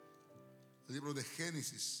el libro de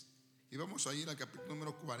Génesis. Y vamos a ir al capítulo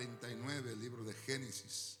número 49, el libro de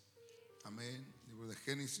Génesis. Amén. Libro de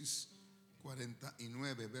Génesis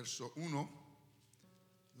 49, verso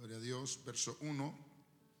 1. Gloria a Dios, verso 1.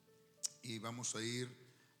 Y vamos a ir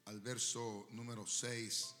al verso número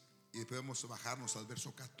 6. Y después vamos a bajarnos al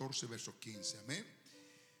verso 14, verso 15. Amén.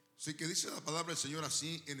 Así que dice la palabra del Señor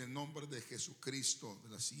así, en el nombre de Jesucristo, de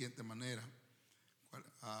la siguiente manera.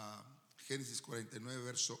 Génesis 49,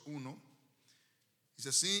 verso 1. Dice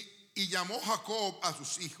así: y llamó Jacob a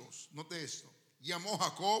sus hijos. Note esto: llamó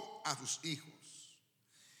Jacob a sus hijos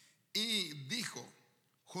y dijo: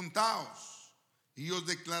 juntaos, y os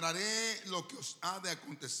declararé lo que os ha de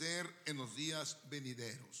acontecer en los días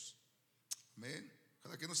venideros. Amén.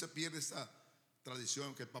 Ojalá que no se pierda esta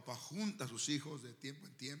tradición, que el papá junta a sus hijos de tiempo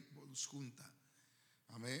en tiempo, los junta.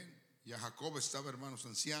 Amén. Ya Jacob estaba, hermanos,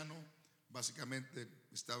 anciano, básicamente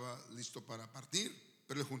estaba listo para partir,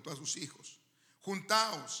 pero le juntó a sus hijos.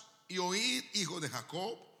 Juntaos y oíd, hijos de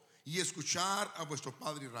Jacob, y escuchar a vuestro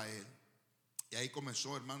padre Israel. Y ahí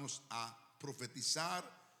comenzó, hermanos, a profetizar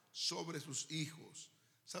sobre sus hijos.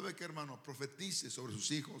 ¿Sabe qué, hermano? Profetice sobre sus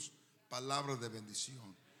hijos palabras de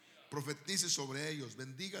bendición. Profetice sobre ellos,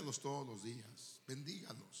 bendígalos todos los días,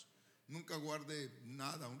 bendígalos. Nunca guarde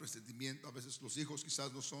nada, un resentimiento. A veces los hijos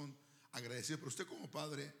quizás no son agradecidos, pero usted como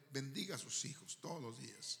padre bendiga a sus hijos todos los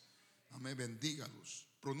días. Amén, bendígalos.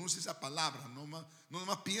 Pronuncie esa palabra, no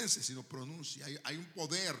nomás piense, sino pronuncie. Hay un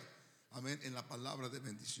poder, amén, en la palabra de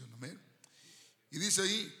bendición. Amén. Y dice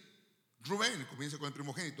ahí: Rubén, comienza con el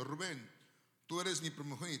primogénito. Rubén, tú eres mi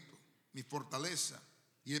primogénito, mi fortaleza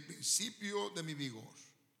y el principio de mi vigor,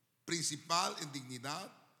 principal en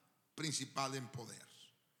dignidad, principal en poder.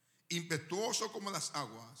 Impetuoso como las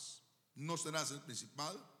aguas, no serás el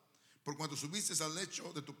principal. Por cuanto subiste al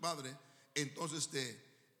lecho de tu padre, entonces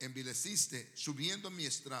te envileciste subiendo a mi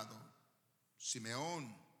estrado.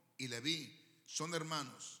 Simeón y Leví son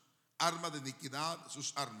hermanos, arma de iniquidad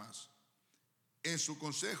sus armas. En su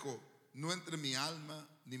consejo no entre mi alma,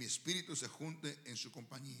 ni mi espíritu se junte en su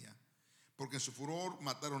compañía. Porque en su furor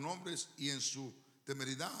mataron hombres, y en su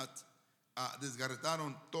temeridad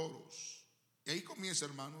desgarretaron toros. Y ahí comienza,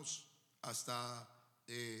 hermanos, hasta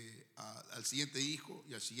al siguiente hijo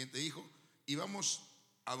y al siguiente hijo. Y vamos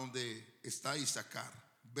a donde está Isaacar,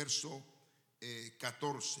 verso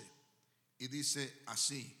 14. Y dice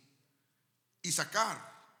así: Isaacar,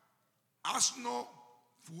 asno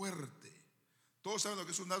fuerte. ¿Todos saben lo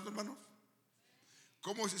que es un asno, hermanos?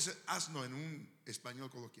 ¿Cómo se dice asno en un español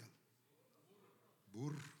coloquial?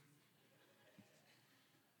 Burro.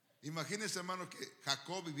 Imagínense, hermano, que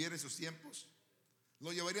Jacob viviera en esos tiempos.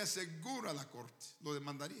 Lo llevaría seguro a la corte, lo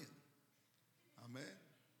demandarían. Amén.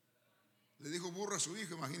 Le dijo burro a su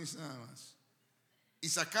hijo, imagínense nada más.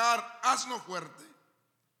 Isaacar, asno fuerte,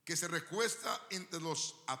 que se recuesta entre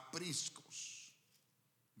los apriscos.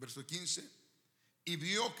 Verso 15. Y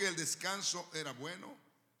vio que el descanso era bueno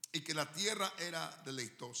y que la tierra era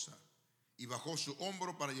deleitosa, y bajó su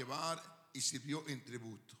hombro para llevar y sirvió en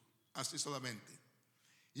tributo. Así solamente.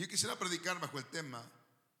 Y yo quisiera predicar bajo el tema: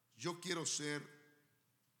 yo quiero ser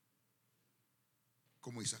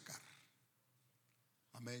como Isaacar.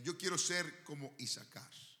 Amén. Yo quiero ser como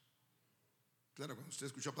Isaacar. Claro, cuando usted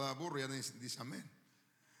escucha la palabra burro, ya dice amén.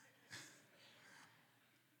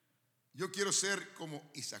 Yo quiero ser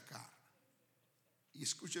como Isaacar. Y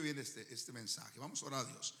escuche bien este mensaje. Vamos a orar a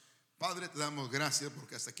Dios. Padre, te damos gracias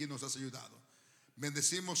porque hasta aquí nos has ayudado.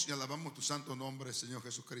 Bendecimos y alabamos tu santo nombre, Señor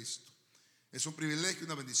Jesucristo. Es un privilegio,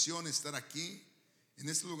 una bendición estar aquí en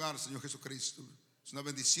este lugar, Señor Jesucristo. Es una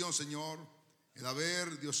bendición, Señor, el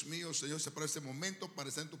haber, Dios mío, Señor, separado este momento para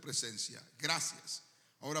estar en tu presencia. Gracias.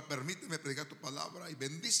 Ahora permíteme predicar tu palabra y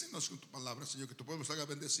bendícenos con tu palabra, Señor, que tu pueblo salga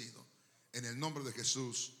bendecido. En el nombre de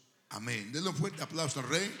Jesús. Amén. Denle un fuerte aplauso al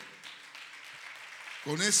Rey.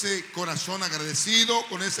 Con ese corazón agradecido,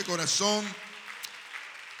 con ese corazón,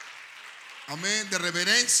 amén, de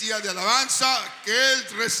reverencia, de alabanza, que Él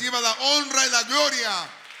reciba la honra y la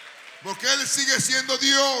gloria, porque Él sigue siendo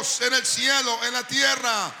Dios en el cielo, en la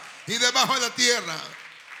tierra y debajo de la tierra.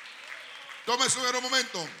 Tómese un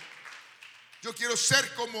momento. Yo quiero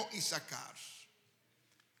ser como Isaacar.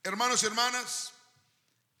 Hermanos y hermanas,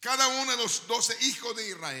 cada uno de los 12 hijos de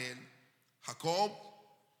Israel, Jacob,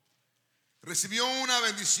 recibió una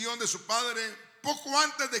bendición de su padre poco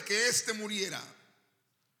antes de que éste muriera.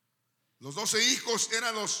 Los 12 hijos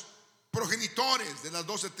eran los progenitores de las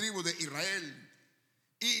 12 tribus de Israel.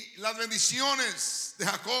 Y las bendiciones de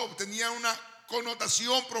Jacob tenían una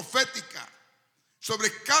connotación profética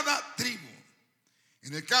sobre cada tribu.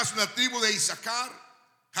 En el caso de la tribu de Isaacar,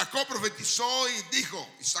 Jacob profetizó y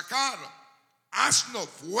dijo: Isaacar, asno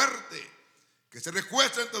fuerte, que se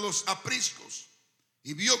recuesta entre los apriscos,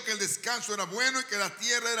 y vio que el descanso era bueno y que la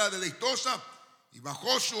tierra era deleitosa, y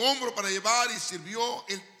bajó su hombro para llevar y sirvió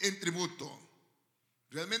en tributo.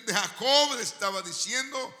 Realmente Jacob le estaba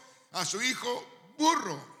diciendo a su hijo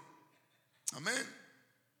burro. Amén.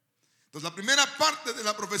 Entonces la primera parte de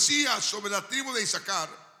la profecía sobre la tribu de Isaacar,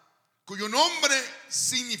 cuyo nombre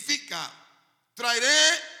significa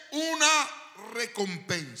traeré una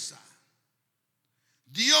recompensa.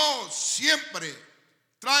 Dios siempre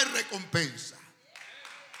trae recompensa.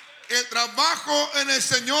 El trabajo en el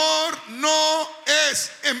Señor no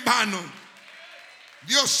es en vano.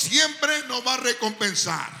 Dios siempre nos va a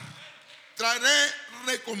recompensar. Traeré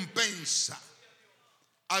recompensa.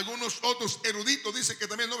 Algunos otros eruditos dicen que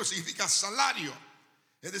también nombre significa salario.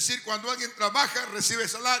 Es decir, cuando alguien trabaja, recibe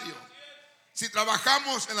salario. Si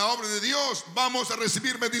trabajamos en la obra de Dios, vamos a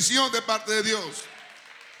recibir bendición de parte de Dios.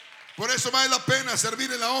 Por eso vale la pena servir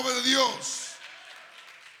en la obra de Dios.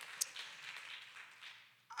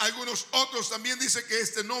 Algunos otros también dicen que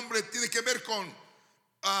este nombre tiene que ver con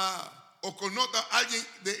o connota a alguien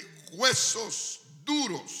de huesos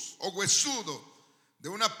duros o huesudo, de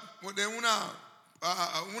una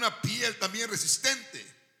piel también resistente.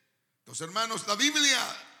 Entonces, hermanos, la Biblia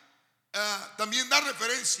también da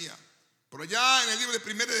referencia por allá en el libro de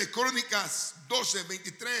Primera de Crónicas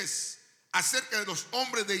 12:23 acerca de los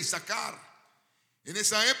hombres de Isaacar. En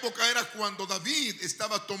esa época era cuando David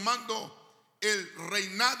estaba tomando el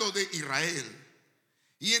reinado de Israel.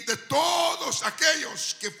 Y entre todos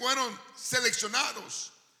aquellos que fueron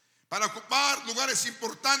seleccionados para ocupar lugares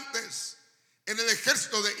importantes en el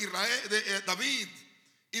ejército de Israel, de David,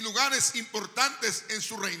 y lugares importantes en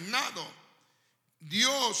su reinado,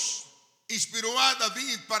 Dios inspiró a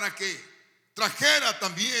David para que trajera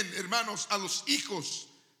también, hermanos, a los hijos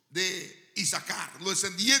de Isaacar, los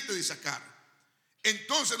descendientes de Isaacar.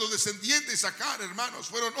 Entonces los descendientes de Isaacar, hermanos,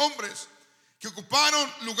 fueron hombres que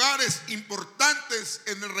ocuparon lugares importantes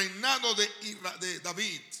en el reinado de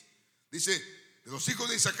David. Dice, de los hijos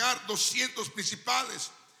de Isaacar, 200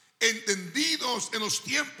 principales, entendidos en los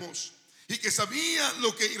tiempos y que sabían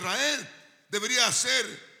lo que Israel debería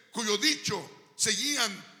hacer, cuyo dicho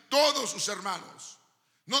seguían todos sus hermanos.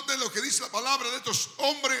 Noten lo que dice la palabra de estos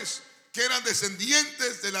hombres que eran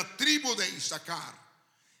descendientes de la tribu de Isaacar.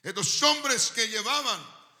 Estos hombres que llevaban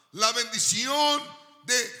la bendición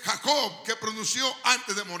de Jacob que pronunció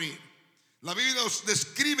antes de morir. La Biblia los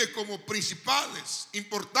describe como principales,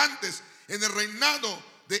 importantes en el reinado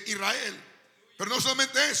de Israel. Pero no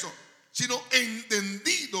solamente eso, sino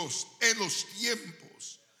entendidos en los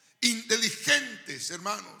tiempos, inteligentes,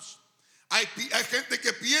 hermanos. Hay gente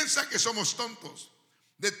que piensa que somos tontos.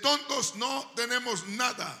 De tontos no tenemos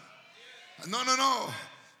nada.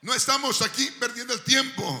 No estamos aquí perdiendo el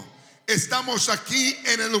tiempo. Estamos aquí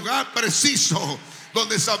en el lugar preciso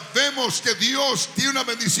donde sabemos que Dios tiene una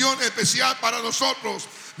bendición especial para nosotros.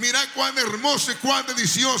 Mira cuán hermoso y cuán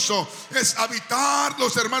delicioso es habitar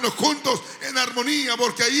los hermanos juntos en armonía,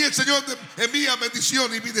 porque ahí el Señor envía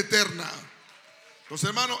bendición y vida eterna. Los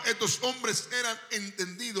hermanos, estos hombres eran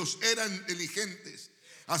entendidos, eran inteligentes.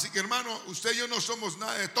 Así que, hermano, usted y yo no somos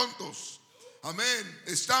nada de tontos. Amén.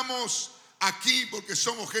 Estamos aquí porque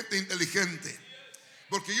somos gente inteligente.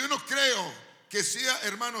 Porque yo no creo que sea,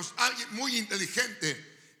 hermanos, alguien muy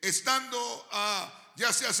inteligente estando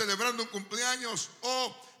ya sea celebrando un cumpleaños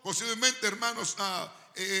o posiblemente, hermanos,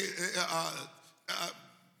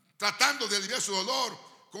 tratando de aliviar su dolor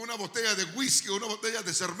con una botella de whisky o una botella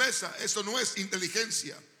de cerveza. Eso no es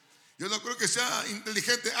inteligencia. Yo no creo que sea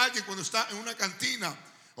inteligente alguien cuando está en una cantina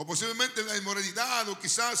o posiblemente en la inmoralidad o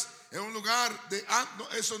quizás en un lugar de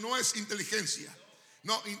eso no es inteligencia.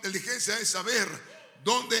 No, inteligencia es saber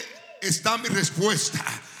dónde está mi respuesta,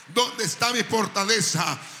 dónde está mi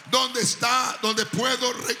fortaleza, dónde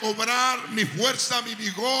puedo recobrar mi fuerza, mi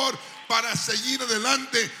vigor para seguir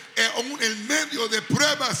adelante en medio de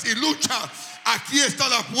pruebas y luchas. Aquí está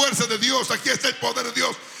la fuerza de Dios, aquí está el poder de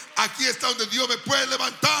Dios, aquí está donde Dios me puede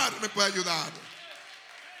levantar, me puede ayudar.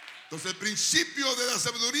 Entonces el principio de la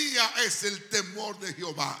sabiduría es el temor de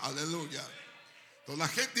Jehová. Aleluya. Entonces la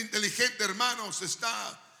gente inteligente, hermanos,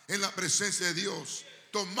 está en la presencia de Dios,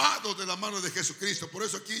 tomado de la mano de Jesucristo. Por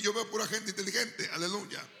eso aquí yo veo pura gente inteligente.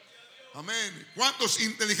 Aleluya. Amén. ¿Cuántos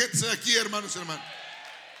inteligentes hay aquí, hermanos y hermanas?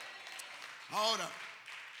 Ahora,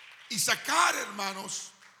 Isaacar,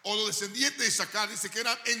 hermanos, o los descendientes de Isaacar, dice que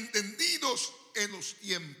eran entendidos en los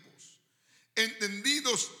tiempos.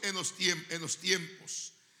 Entendidos en los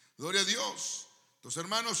tiempos. Gloria a Dios. Entonces,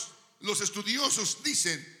 hermanos, los estudiosos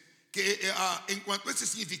dicen que en cuanto a ese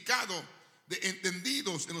significado de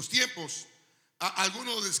entendidos en los tiempos,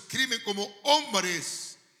 algunos lo describen como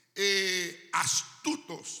hombres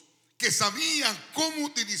astutos que sabían cómo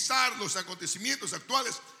utilizar los acontecimientos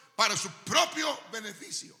actuales para su propio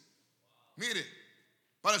beneficio. Mire,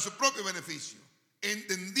 para su propio beneficio.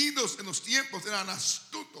 Entendidos en los tiempos, eran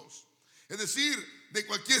astutos. Es decir, de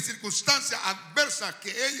cualquier circunstancia adversa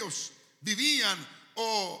que ellos vivían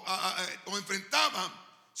o enfrentaban,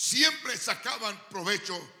 siempre sacaban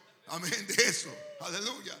provecho, amén, de eso.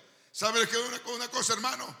 Aleluya. ¿Sabe que una cosa,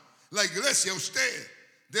 hermano? La iglesia,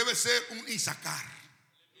 usted debe ser un Isacar.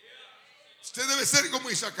 Usted debe ser como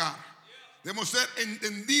Isacar. Debemos ser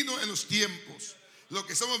entendidos en los tiempos. Lo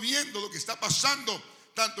que estamos viendo, lo que está pasando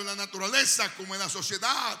tanto en la naturaleza como en la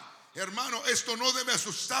sociedad, hermano, esto no debe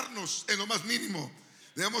asustarnos en lo más mínimo.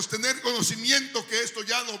 Debemos tener conocimiento que esto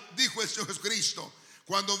ya lo dijo el Señor Jesucristo.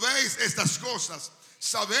 Cuando veis estas cosas,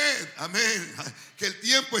 sabed, amén, que el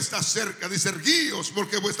tiempo está cerca. Dice, erguíos,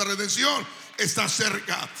 porque vuestra redención está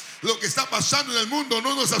cerca. Lo que está pasando en el mundo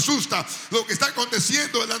no nos asusta. Lo que está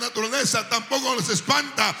aconteciendo en la naturaleza tampoco nos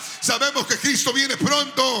espanta. Sabemos que Cristo viene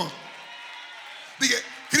pronto. Dije,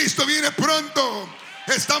 Cristo viene pronto.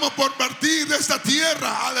 Estamos por partir de esta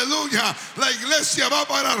tierra, aleluya. La iglesia va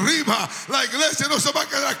para arriba. La iglesia no se va a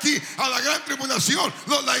quedar aquí a la gran tribulación.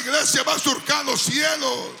 No, la iglesia va a surcar los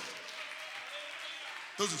cielos.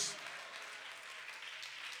 Entonces,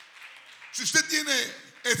 si usted tiene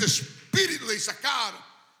este espíritu de Isacar,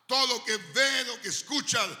 todo lo que ve, lo que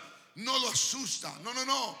escucha, no lo asusta.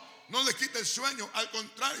 No le quita el sueño. Al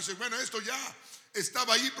contrario, dice, bueno, esto ya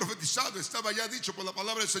estaba ahí profetizado, estaba ya dicho por la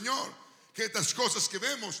palabra del Señor. Que estas cosas que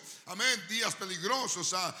vemos, amén, días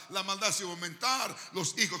peligrosos, la maldad se va a aumentar,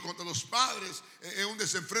 los hijos contra los padres, un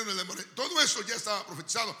desenfreno, todo eso ya estaba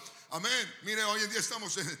profetizado. Amén. Mire, hoy en día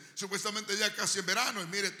estamos supuestamente ya casi en verano, y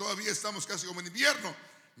mire, todavía estamos casi como en invierno.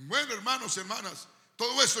 Bueno, hermanos, hermanas,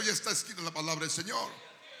 todo eso ya está escrito en la palabra del Señor.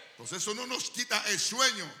 Entonces eso no nos quita el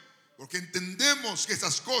sueño, porque entendemos que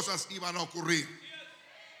estas cosas iban a ocurrir.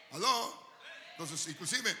 ¿Aló? Entonces,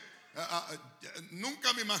 inclusive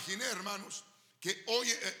nunca me imaginé, hermanos, que hoy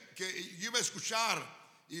que yo iba a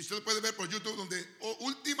escuchar, y usted puede ver por YouTube, donde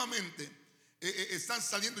últimamente están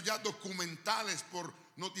saliendo ya documentales por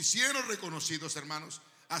noticieros reconocidos, hermanos,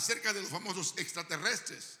 acerca de los famosos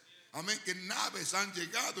extraterrestres. Amén, que naves han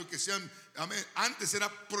llegado y que sean, amén, antes era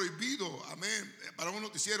prohibido, amén, para un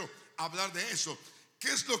noticiero hablar de eso. ¿Qué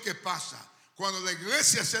es lo que pasa? Cuando la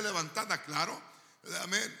iglesia sea levantada, claro,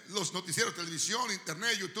 amén, los noticieros, televisión,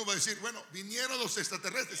 internet, YouTube va a decir, bueno, vinieron los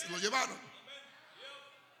extraterrestres y lo llevaron.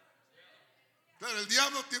 Claro, el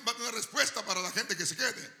diablo va a tener respuesta para la gente que se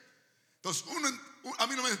quede. Entonces a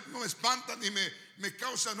mí no me espanta ni me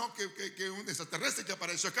causa, no, que un extraterrestre que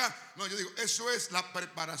apareció acá. No, yo digo, eso es la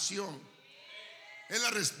preparación. Es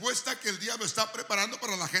la respuesta que el diablo está preparando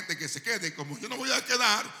para la gente que se quede. Como yo no voy a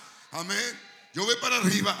quedar, amén, yo voy para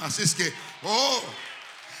arriba. Así es que,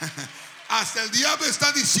 hasta el diablo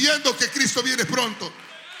está diciendo que Cristo viene pronto.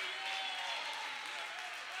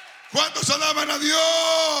 ¿Cuántos alaban a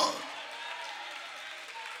Dios?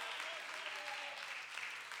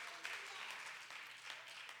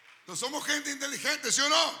 No somos gente inteligente, ¿sí o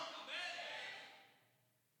no?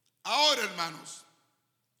 Ahora, hermanos,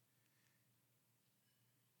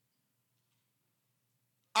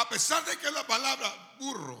 a pesar de que la palabra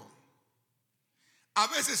burro a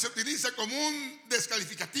veces se utiliza como un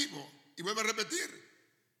descalificativo, y vuelvo a repetir,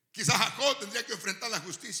 quizás Jacob tendría que enfrentar la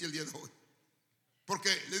justicia el día de hoy,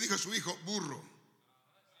 porque le dijo a su hijo burro.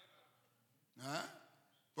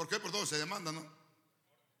 ¿Por qué? Por todo se demanda, ¿no?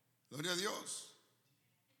 Gloria a Dios.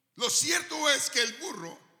 Lo cierto es que el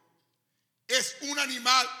burro es un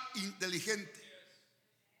animal inteligente.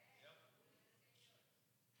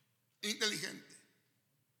 Inteligente.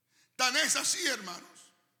 Tan es así, hermanos,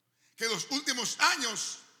 que en los últimos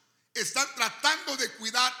años están tratando de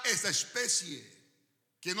cuidar esta especie,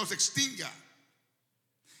 que no se extinga.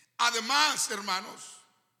 Además, hermanos,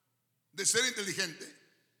 de ser inteligente,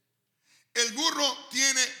 el burro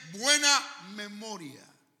tiene buena memoria.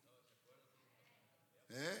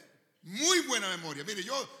 Muy buena memoria. Mire,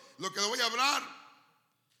 yo lo que le voy a hablar,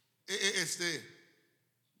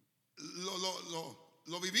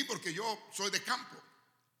 lo viví porque yo soy de campo.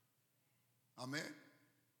 Amén.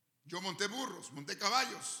 Yo monté burros, monté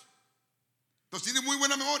caballos. Entonces tiene muy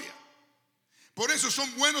buena memoria. Por eso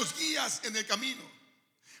son buenos guías en el camino.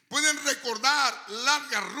 Pueden recordar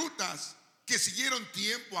largas rutas que siguieron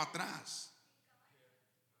tiempo atrás.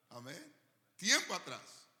 Amén. Tiempo atrás.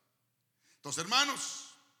 Entonces, hermanos,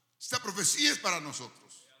 esta profecía es para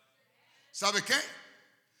nosotros. ¿Sabe qué?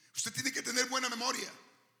 Usted tiene que tener buena memoria,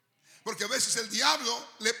 porque a veces el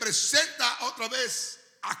diablo le presenta otra vez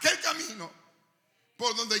aquel camino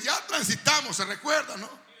por donde ya transitamos. Se recuerda, ¿no?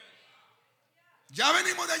 Ya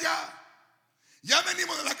venimos de allá. Ya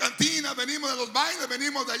venimos de la cantina, venimos de los bailes,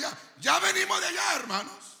 venimos de allá. Ya venimos de allá,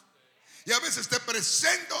 hermanos. Y a veces te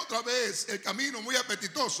presenta otra vez el camino muy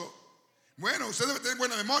apetitoso. Bueno, usted debe tener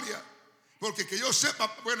buena memoria, porque que yo sepa,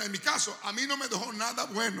 bueno, en mi caso, a mí no me dejó nada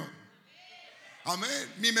bueno.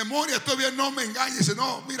 Amén. Mi memoria todavía no me engaña. Dice,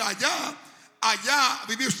 no, mira, allá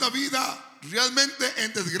viviste una vida realmente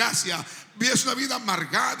en desgracia. Vives una vida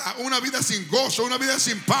amargada, una vida sin gozo, una vida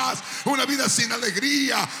sin paz, una vida sin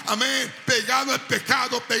alegría. Amén. Pegado al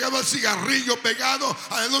pecado, pegado al cigarrillo, pegado,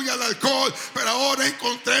 aleluya, al alcohol. Pero ahora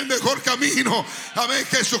encontré el mejor camino. Amén.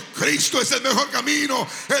 Jesucristo es el mejor camino.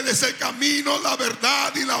 Él es el camino, la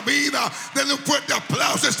verdad y la vida. Denle un fuerte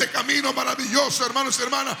aplauso a este camino maravilloso, hermanos y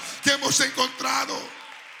hermanas, que hemos encontrado.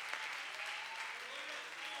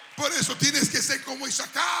 Por eso tienes que ser como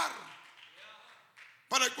Isaacar.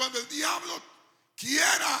 Para cuando el diablo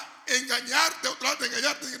quiera engañarte o trate de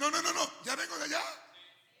engañarte, diga, no, ya vengo de allá.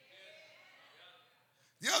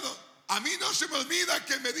 Diablo, a mí no se me olvida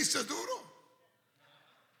que me dices duro.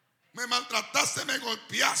 Me maltrataste, me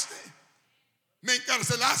golpeaste, me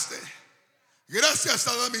encarcelaste. Gracias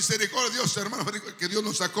a la misericordia de Dios, hermano, que Dios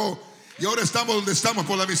nos sacó. Y ahora estamos donde estamos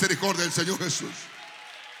por la misericordia del Señor Jesús.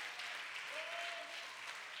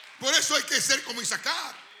 Por eso hay que ser como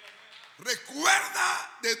Isaacar.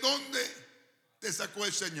 Recuerda de dónde te sacó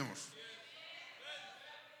el Señor.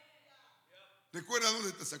 Recuerda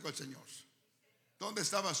dónde te sacó el Señor. ¿Dónde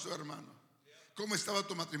estabas tu hermano? ¿Cómo estaba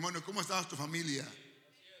tu matrimonio? ¿Cómo estaba tu familia?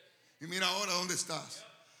 Y mira ahora dónde estás.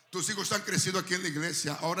 Tus hijos han crecido aquí en la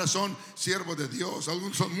iglesia. Ahora son siervos de Dios.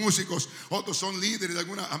 Algunos son músicos, otros son líderes de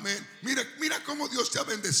alguna. Amén. Mira cómo Dios te ha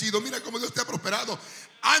bendecido. Mira cómo Dios te ha prosperado.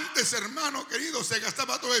 Antes, hermano querido, se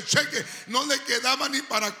gastaba todo el cheque. No le quedaba ni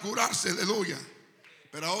para curarse. Aleluya.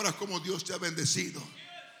 Pero ahora como Dios te ha bendecido.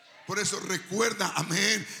 Por eso recuerda,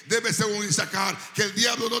 amén, debe ser un Isaacar, que el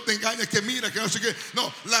diablo no te engañe, que mira, que no sé qué.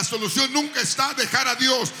 No, la solución nunca está dejar a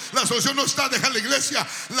Dios. La solución no está dejar la iglesia.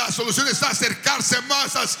 La solución está acercarse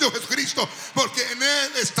más al Señor Jesucristo, porque en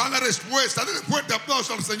Él está la respuesta. Denle fuerte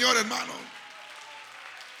aplauso al Señor, hermano.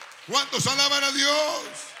 ¿Cuántos alaban a Dios?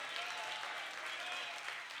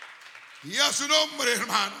 Y a su nombre,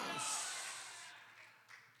 hermanos.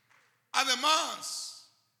 Además,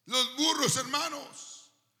 los burros, hermanos,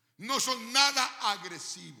 no son nada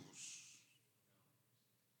agresivos.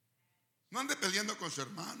 No ande peleando con su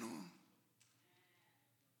hermano.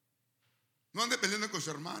 No ande peleando con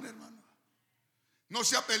su hermana, hermano. No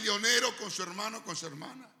sea peleonero con su hermano o con su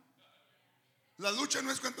hermana. La lucha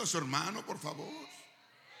no es contra su hermano, por favor.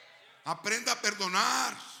 Aprenda a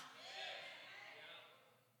perdonar.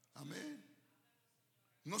 Amén.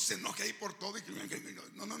 No se enoje ahí por todo.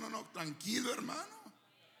 No, tranquilo, hermano.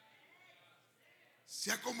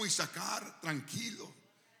 Sea como Isaacar, tranquilo.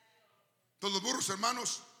 Todos los burros,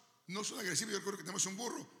 hermanos, no son agresivos. Yo creo que tenemos un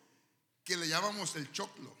burro que le llamamos el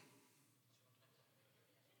choclo.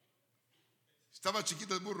 Estaba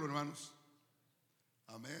chiquito el burro, hermanos.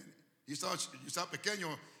 Amén. Yo estaba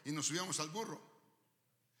pequeño y nos subíamos al burro.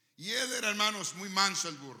 Y él era, hermanos, muy manso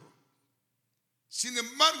el burro. Sin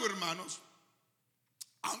embargo, hermanos,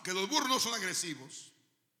 aunque los burros no son agresivos,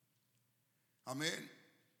 amén,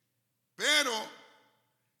 pero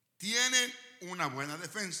tienen una buena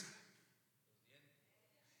defensa.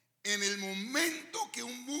 En el momento que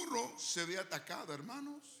un burro se ve atacado,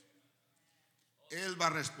 hermanos, él va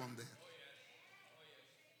a responder.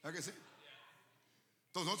 ¿Verdad que sí?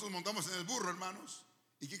 Entonces nosotros montamos en el burro, hermanos,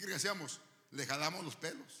 ¿y qué creen que hacíamos? Le jalamos los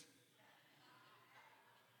pelos.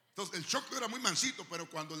 Entonces el choclo era muy mansito, pero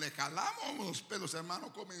cuando le jalamos los pelos,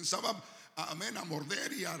 hermano, comenzaba a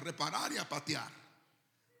morder y a reparar y a patear.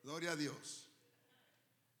 Gloria a Dios.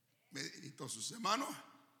 Entonces, hermano,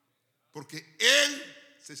 porque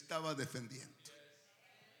él se estaba defendiendo.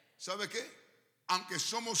 ¿Sabe qué? Aunque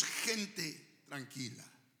somos gente tranquila,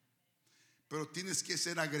 pero tienes que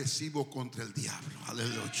ser agresivo contra el diablo.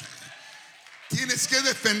 Aleluya. Tienes que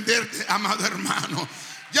defenderte, amado hermano.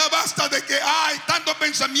 Ya basta de que hay tanto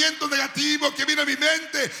pensamiento negativo que viene a mi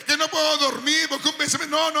mente, que no puedo dormir porque un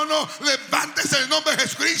pensamiento. No. Levántese en el nombre de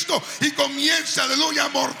Jesucristo y comience, aleluya, a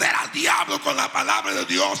morder al diablo con la palabra de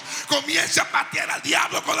Dios. Comience a patear al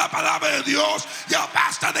diablo con la palabra de Dios. Ya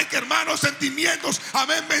basta de que, hermanos, sentimientos,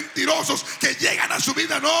 amén, mentirosos que llegan a su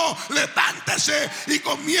vida. No, levántese y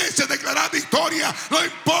comience a declarar victoria. No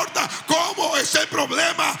importa cómo es el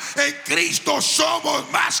problema, en Cristo somos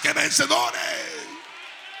más que vencedores.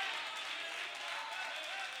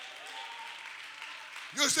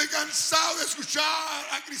 Yo estoy cansado de escuchar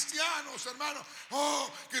a cristianos, hermano,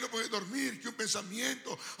 que no puede dormir, que un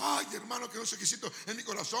pensamiento, ay, hermano, que no sé qué siento en mi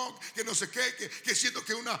corazón, que no sé qué, que siento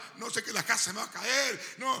que no sé, que la casa me va a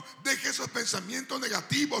caer. No, deje esos pensamientos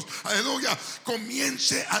negativos, aleluya.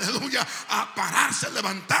 Comience, aleluya, a pararse, a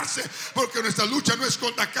levantarse, porque nuestra lucha no es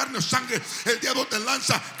contra carne o sangre. El diablo te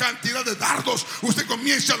lanza cantidad de dardos. Usted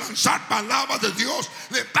comience a lanzar palabras de Dios.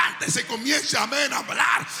 Levántese, comience, amén, a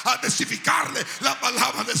hablar, a testificarle la palabra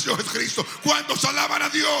del Señor Jesucristo. ¿Cuántos alaban a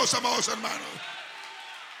Dios, amados hermanos?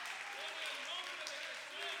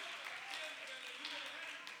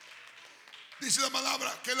 Dice la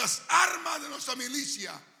palabra que las armas de nuestra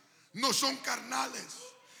milicia no son carnales,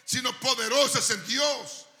 sino poderosas en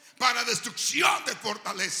Dios para destrucción de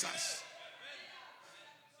fortalezas.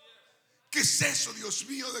 ¿Qué es eso, Dios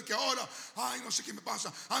mío? De que ahora, ay, no sé qué me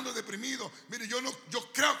pasa, ando deprimido. Mire, yo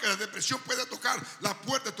creo que la depresión puede tocar la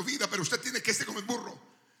puerta de tu vida, pero usted tiene que ser como el burro,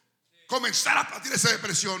 comenzar a partir esa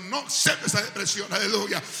depresión. No acepte esa depresión,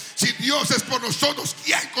 aleluya. Si Dios es por nosotros,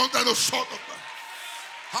 ¿quién contra nosotros?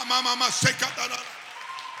 Mamá se catará.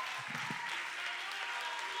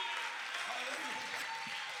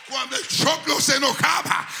 Cuando el choclo se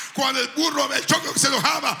enojaba, cuando el burro del choclo se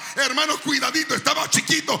enojaba, hermano, cuidadito, estaba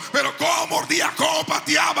chiquito, pero cómo mordía, cómo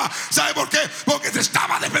pateaba. ¿Sabe por qué? Porque se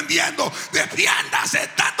estaba defendiendo. Defiéndase de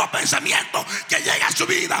tanto pensamiento que llega a su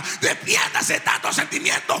vida. Defiéndase de tanto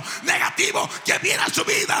sentimiento negativo que viene a su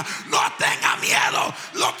vida. No tenga miedo.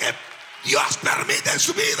 Lo que Dios permite en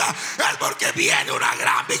su vida es porque viene una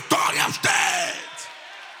gran victoria a usted.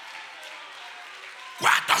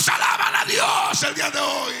 ¿Cuántos alaban a Dios el día de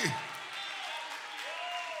hoy?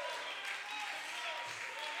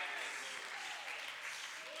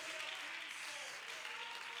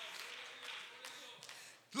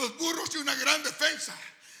 Los burros tienen una gran defensa.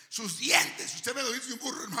 Sus dientes. Usted ve los dientes de un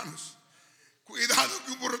burro, hermanos. Cuidado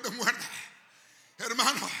que un burro te muerda,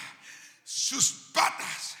 hermano. Sus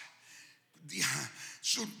patas,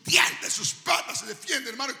 sus dientes, sus patas se defienden,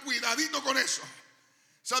 hermano. Cuidadito con eso.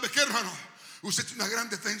 ¿Sabe qué, hermano? Usted tiene una gran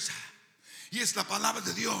defensa y es la palabra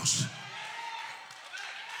de Dios.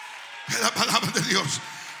 Es la palabra de Dios.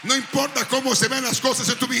 No importa cómo se ven las cosas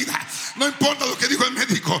en tu vida, no importa lo que dijo el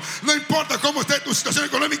médico, no importa cómo esté tu situación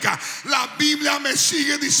económica, la Biblia me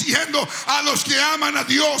sigue diciendo: a los que aman a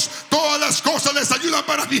Dios, todas las cosas les ayudan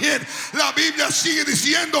para bien. La Biblia sigue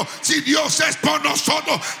diciendo: si Dios es por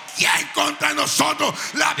nosotros, ¿quién contra nosotros?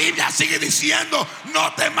 La Biblia sigue diciendo: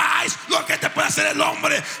 no temáis lo que te puede hacer el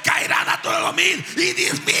hombre, caerán a tu lado 1000 y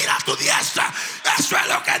 10,000 a tu diestra. Eso es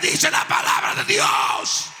lo que dice la palabra de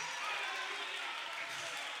Dios.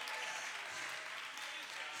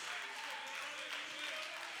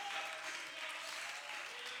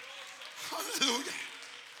 Aleluya.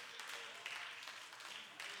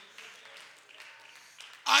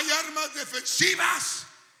 Hay armas defensivas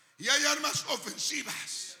y hay armas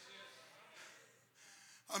ofensivas.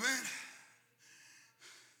 Amén.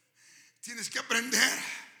 Tienes que aprender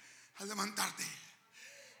a levantarte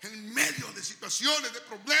en medio de situaciones, de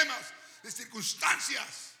problemas, de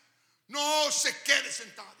circunstancias. No se quede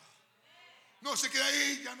sentado. No se quede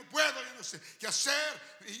ahí, ya no puedo, ya no sé qué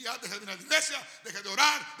hacer, y ya deja de venir a la iglesia, deja de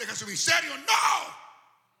orar, deja su ministerio. No.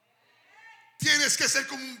 Tienes que ser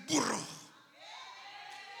como un burro,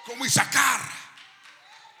 como Isaacar.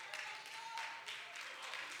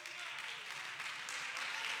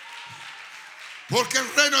 Porque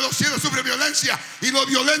el reino de los cielos sufre violencia y los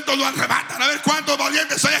violentos lo arrebatan. A ver cuántos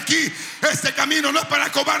valientes hay aquí. Este camino no es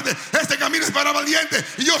para cobardes, este camino es para valientes.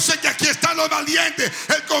 Y yo sé que aquí están los valientes.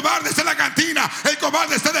 El cobarde está en la cantina, el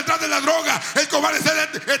cobarde está detrás de la droga, el cobarde está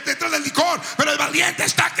detrás del licor. Pero el valiente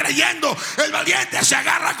está creyendo, el valiente se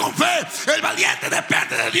agarra con fe, el valiente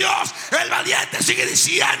depende de Dios. El valiente sigue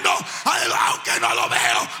diciendo: aunque no lo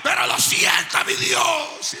veo, pero lo siento, mi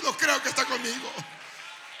Dios, y lo creo que está conmigo.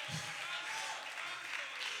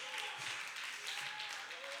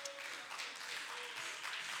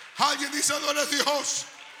 Alguien dice: adora a Dios.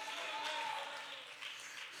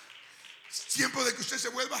 Es tiempo de que usted se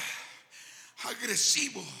vuelva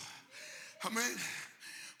agresivo. Amén.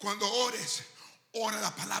 Cuando ores, ora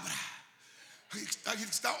la palabra. Alguien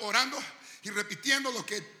está orando y repitiendo lo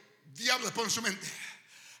que el diablo le pone en su mente.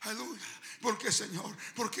 Aleluya. ¿Por qué, Señor?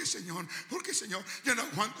 ¿Por qué, Señor? ¿Por qué, Señor? Ya no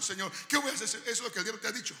aguanto, Señor. ¿Qué voy a hacer? Eso es lo que el diablo te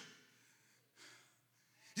ha dicho.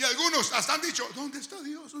 Y algunos hasta han dicho: ¿dónde está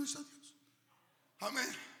Dios? ¿Dónde está Dios?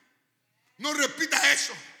 Amén. No repita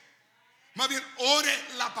eso. Más bien, ore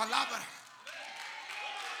la palabra.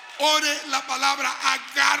 Ore la palabra.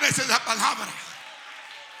 Agárrese de la palabra.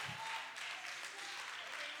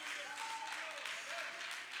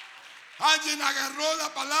 Alguien agarró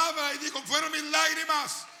la palabra y dijo: fueron mis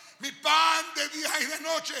lágrimas, mi pan de día y de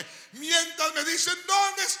noche. Mientras me dicen: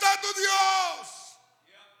 ¿dónde está tu Dios?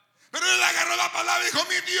 Pero él agarró la palabra y dijo: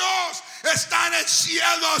 mi Dios está en el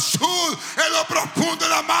cielo azul, en lo profundo de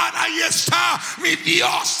la mar. Ahí está. Mi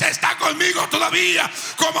Dios está conmigo todavía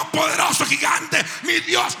como poderoso gigante. Mi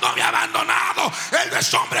Dios no me ha abandonado. Él no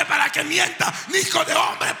es hombre para que mienta, ni hijo de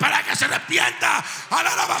hombre para que se arrepienta.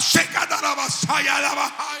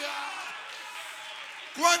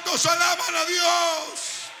 ¿Cuántos alaban a Dios?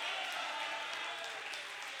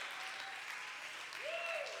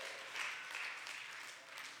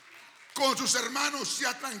 Con sus hermanos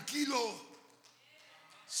sea tranquilo.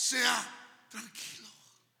 Sea tranquilo.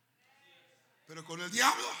 Pero con el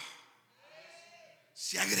diablo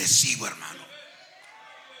sea agresivo, hermano.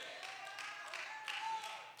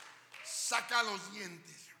 Saca los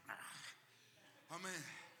dientes. Amén.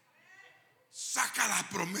 Saca las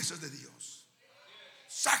promesas de Dios.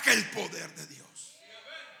 Saca el poder de Dios.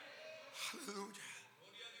 Aleluya.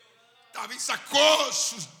 David sacó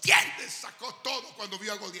sus dientes, sacó todo cuando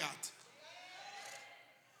vio a Goliat.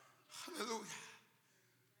 Aleluya.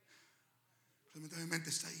 Lamentablemente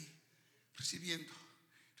está ahí, recibiendo.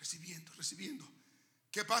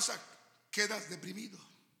 ¿Qué pasa? Quedas deprimido,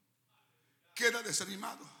 quedas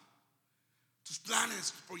desanimado. Tus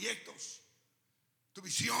planes, tus proyectos, tu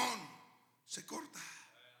visión se corta.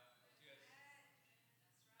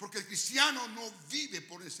 Porque el cristiano no vive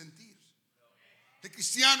por el sentir. El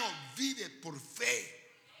cristiano vive por fe.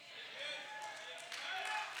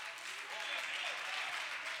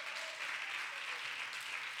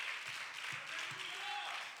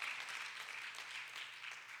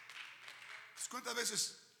 ¿Cuántas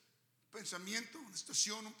veces pensamiento, una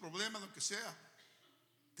situación, un problema, lo que sea,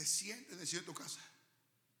 te sientes en tu casa?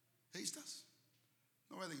 Ahí estás.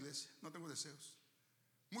 No voy a la iglesia, no tengo deseos.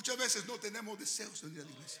 Muchas veces no tenemos deseos de ir a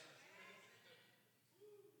la iglesia.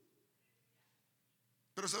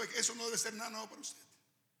 Pero sabe que eso no debe ser nada nuevo para usted.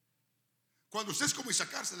 Cuando usted es como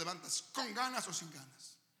Isaacar, se levanta con ganas o sin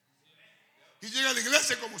ganas. Y llega a la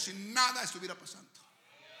iglesia como si nada estuviera pasando.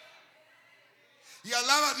 Y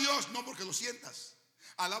alaba a Dios no porque lo sientas.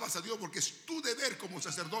 Alabas a Dios porque es tu deber como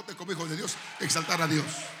sacerdote, como hijo de Dios, exaltar a Dios.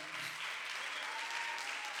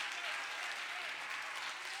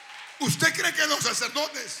 ¿Usted cree que los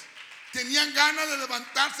sacerdotes tenían ganas de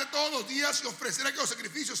levantarse todos los días y ofrecer aquellos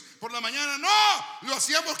sacrificios por la mañana? No, lo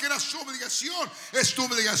hacían porque era su obligación. Es tu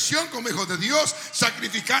obligación como hijo de Dios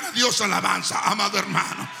sacrificar a Dios alabanza, amado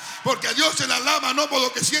hermano. Porque a Dios se le alaba no por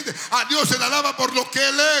lo que siente, a Dios se le alaba por lo que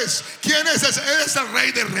Él es. ¿Quién es? Él es el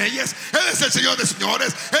Rey de Reyes, Él es el Señor de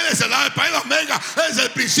Señores, Él es el Alfa y el Omega, Él es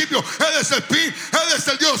el principio, Él es el fin, Él es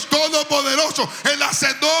el Dios todopoderoso, el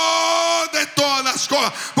hacedor de todas las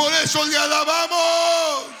cosas. Por eso le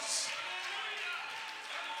alabamos.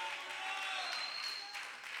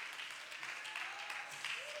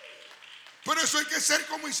 Por eso hay que ser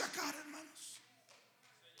como Isaacar, hermanos.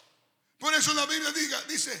 Por eso la Biblia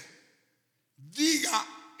dice: diga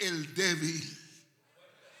el débil.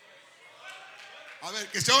 A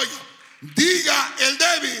ver, que se oiga. Diga el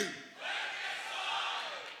débil: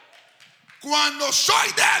 cuando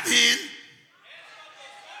soy débil,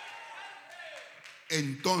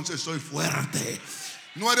 entonces soy fuerte.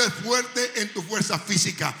 No eres fuerte en tu fuerza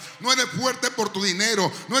física, no eres fuerte por tu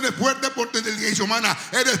dinero, no eres fuerte por tu inteligencia humana.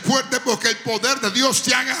 Eres fuerte porque el poder de Dios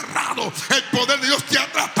te ha agarrado, el poder de Dios te ha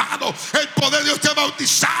atrapado, el poder de Dios te ha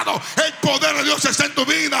bautizado, el poder de Dios está en tu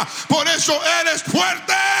vida. Por eso eres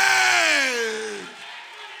fuerte.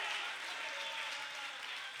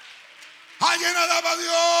 Alguien alaba a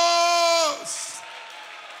Dios.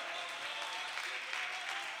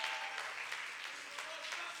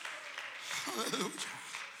 Aleluya.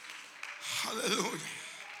 Aleluya.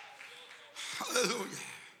 Aleluya.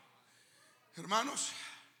 Hermanos,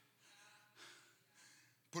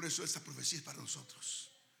 por eso esta profecía es para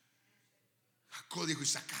nosotros. Jacob dijo: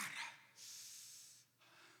 Isaacar,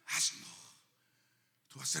 hazlo.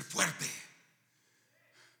 Tú vas a ser fuerte.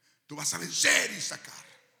 Tú vas a vencer, Isaacar.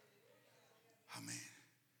 Amén.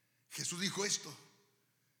 Jesús dijo esto: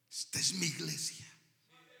 esta es mi iglesia,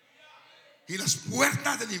 y las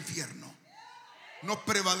puertas del infierno no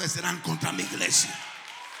prevalecerán contra mi iglesia.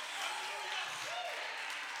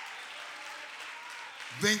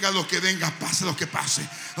 Venga lo que venga, pase lo que pase,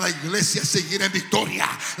 la iglesia seguirá en victoria.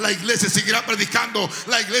 La iglesia seguirá predicando.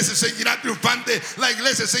 La iglesia seguirá triunfante. La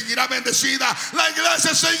iglesia seguirá bendecida. La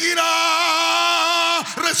iglesia seguirá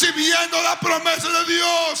recibiendo la promesa de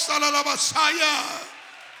Dios. A la vasalla.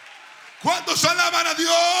 ¿Cuántos alaban a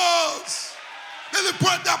Dios? Denle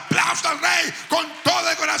fuerte aplauso al Rey con todo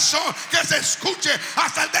el corazón. Que se escuche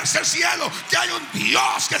hasta el tercer cielo que hay un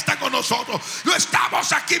Dios que está con nosotros. No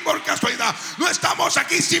estamos aquí por casualidad. No estamos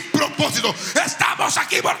aquí sin propósito. Estamos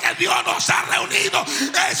aquí porque Dios nos ha reunido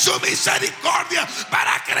en su misericordia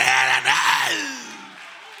para creer en Él.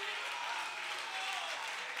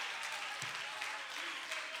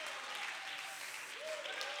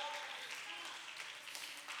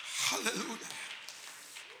 Aleluya.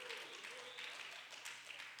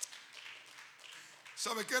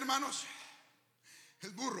 ¿Sabe qué, hermanos?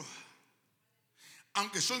 El burro,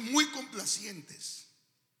 aunque son muy complacientes,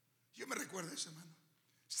 yo me recuerdo eso, hermano.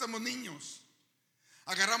 Estamos niños,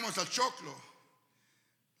 agarramos al choclo,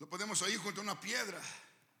 lo ponemos ahí junto a una piedra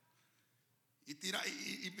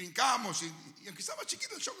y brincamos. Y aunque estaba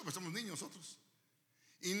chiquito el choclo, pues somos niños nosotros.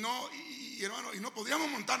 Hermano, y no podíamos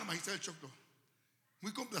montarnos, ahí está el choclo.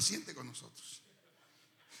 Muy complaciente con nosotros.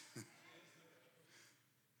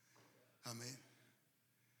 Amén.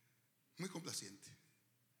 Muy complaciente.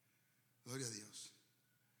 Gloria a Dios.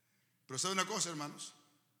 Pero ¿sabe una cosa, hermanos?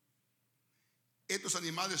 Estos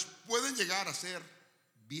animales pueden llegar a ser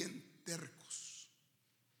bien tercos.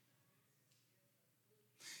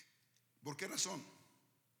 ¿Por qué razón?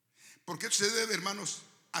 Porque esto se debe, hermanos,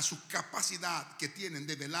 a su capacidad que tienen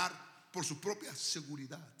de velar por su propia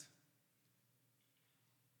seguridad.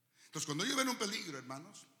 Entonces, cuando ellos ven un peligro,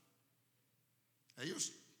 hermanos,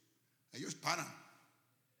 ellos paran.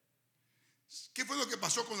 ¿Qué fue lo que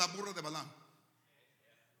pasó con la burra de Balaam?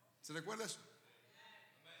 ¿Se recuerda eso?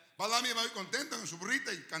 Balaam iba muy contento en su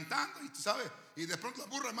burrita y cantando, y ¿sabe? Y de pronto la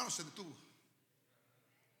burra, hermano, se detuvo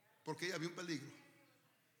porque ella vio un peligro.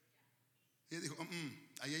 Ella dijo: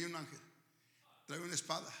 ahí hay un ángel, trae una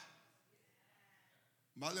espada.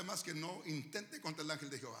 Vale más que no intente contra el ángel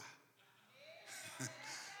de Jehová.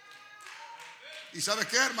 ¿Y sabe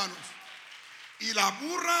qué, hermanos? Y la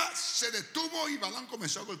burra se detuvo y Balaam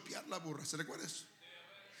comenzó a golpear la burra. ¿Se recuerda eso?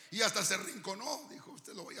 Y hasta se rinconó. Dijo: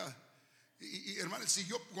 usted lo voy a... Y hermano,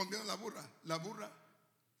 siguió golpeando la burra. La burra,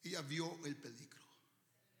 ella vio el peligro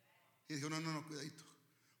y dijo: no, cuidadito.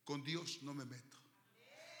 Con Dios no me meto.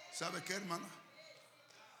 ¿Sabe qué, hermano?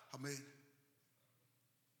 Amén.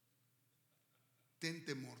 Ten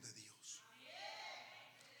temor de Dios.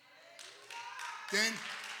 Ten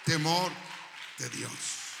temor de Dios.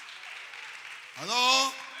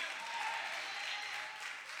 ¿Aló?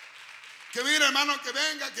 Que mire, hermano, que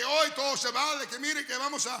venga, que hoy todo se vale. Que mire, que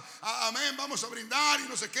vamos amén, vamos a brindar y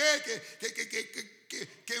no sé qué.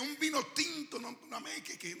 Que un vino tinto, no, amén,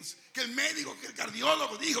 que el médico, que el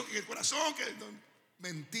cardiólogo dijo que el corazón, que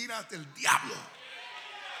mentiras del diablo.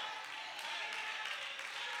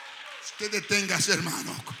 Usted deténgase,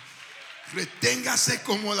 hermano. Reténgase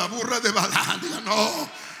como la burra de Balaam. Diga: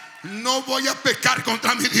 no voy a pecar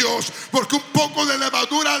contra mi Dios, porque un poco de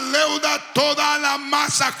levadura leuda toda la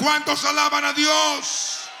masa. ¿Cuántos alaban a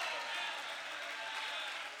Dios?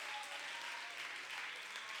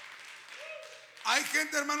 Hay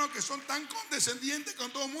gente, hermano, que son tan condescendientes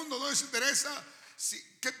con todo el mundo, no les interesa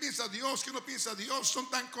qué piensa Dios, qué no piensa Dios. Son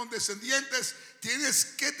tan condescendientes. Tienes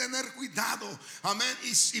que tener cuidado, amén,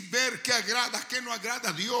 y ver qué agrada, qué no agrada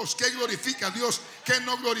a Dios, qué glorifica a Dios, qué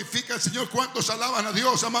no glorifica al Señor. ¿Cuántos alaban a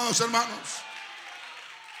Dios, amados hermanos?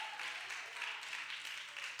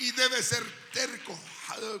 Y debe ser terco,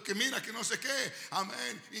 que mira, que no sé qué,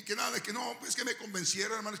 amén, y que nada, que no, pues que me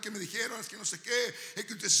convencieron, hermanos, que me dijeron, es que no sé qué, es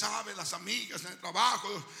que usted sabe, las amigas en el trabajo,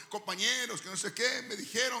 los compañeros, que no sé qué, me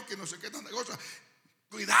dijeron que no sé qué, tanta cosa.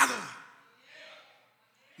 Cuidado.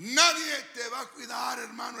 Nadie te va a cuidar,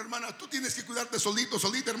 hermano, hermana. Tú tienes que cuidarte solito,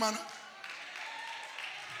 solita, hermana.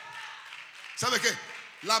 ¿Sabe qué?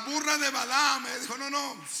 La burra de Balaam me dijo: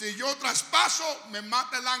 no, si yo traspaso, me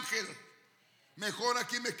mata el ángel. Mejor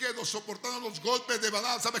aquí me quedo soportando los golpes de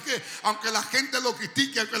Balaam. ¿Sabe qué? Aunque la gente lo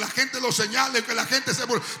critique, aunque la gente lo señale, aunque la gente se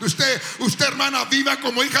burle, usted hermana, viva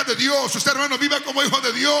como hija de Dios. Usted, hermano, viva como hijo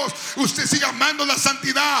de Dios. Usted siga amando la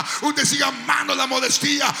santidad. Usted siga amando la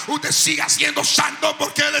modestia. Usted siga siendo santo,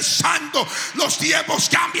 porque Él es santo. Los tiempos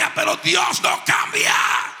cambian, pero Dios no cambia.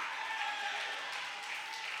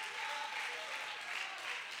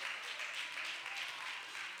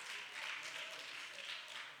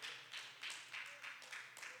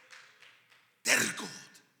 Terco.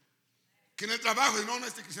 Que en el trabajo, y no,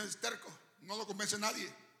 este cristiano es terco, no lo convence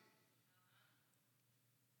nadie.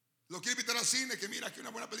 Lo quiere invitar al cine, que mira, aquí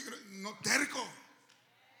una buena película. No, terco.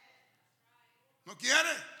 No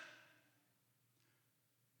quiere.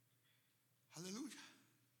 Aleluya.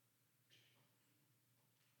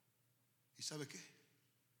 ¿Y sabe qué?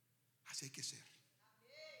 Así hay que ser.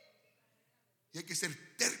 Y hay que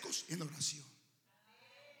ser tercos en la oración.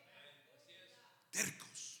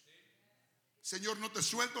 tercos. Señor, no te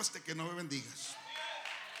suelto hasta que no me bendigas.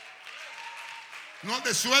 No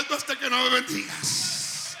te suelto hasta que no me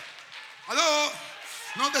bendigas. Aló.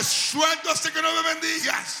 No te suelto hasta que no me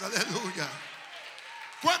bendigas. Aleluya.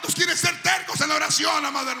 ¿Cuántos quieren ser tercos en la oración,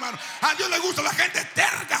 amado hermano? A Dios le gusta la gente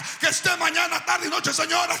terca, que esté mañana, tarde y noche.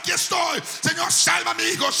 Señor, aquí estoy. Señor, salva a mi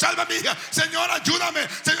hijo, salva a mi hija. Señor, ayúdame.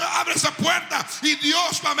 Señor, abre esa puerta. Y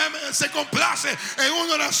Dios se complace en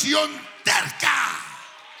una oración terca.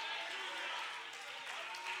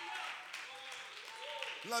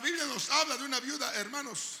 La Biblia nos habla de una viuda,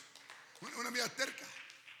 hermanos, una viuda terca,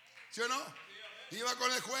 ¿sí o no? Iba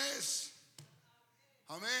con el juez.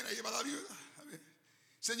 Amén, ahí va la viuda. Amén.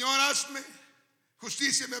 Señor, hazme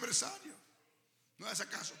justicia en mi adversario. No hagas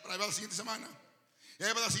caso, pero ahí va la siguiente semana. Y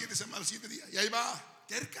ahí va la siguiente semana, el siguiente día. Y ahí va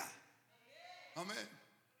terca. Amén.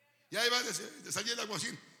 Y ahí va de salir el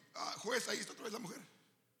alguacil. Juez, ahí está otra vez la mujer.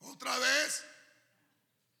 Otra vez.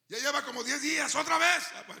 Ya lleva como 10 días, otra vez.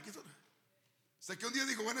 Hasta que un día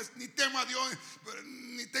dijo, bueno, ni temo a Dios,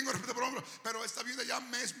 ni tengo respeto por hombre, pero esta viuda ya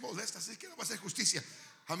me es molesta, así que no va a hacer justicia.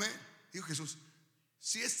 Amén. Dijo Jesús,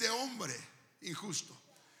 si este hombre injusto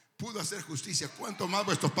pudo hacer justicia, ¿cuánto más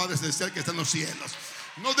vuestros padres celestiales que están en los cielos?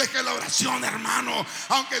 No deje la oración, hermano.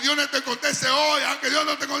 Aunque Dios no te conteste hoy, aunque Dios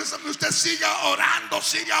no te conteste, usted siga orando,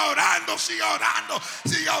 siga orando, siga orando,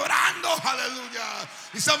 siga orando. Aleluya.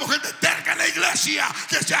 Y somos gente terca en la iglesia,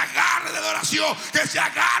 que se agarre de la oración, que se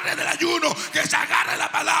agarre del ayuno, que se agarre de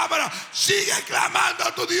la palabra. Sigue clamando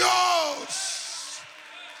a tu Dios.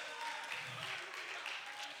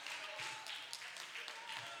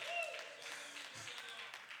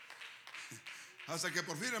 Hasta que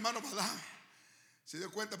por fin, hermano Balaam se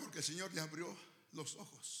dio cuenta, porque el Señor le abrió los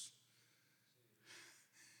ojos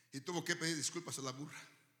y tuvo que pedir disculpas a la burra.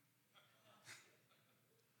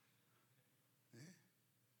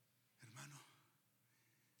 Hermano,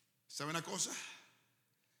 ¿sabe una cosa?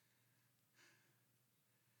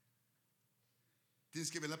 Tienes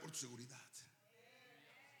que velar por tu seguridad.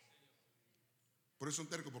 Por eso son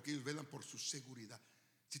tercos, porque ellos velan por su seguridad.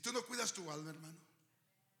 Si tú no cuidas tu alma, hermano,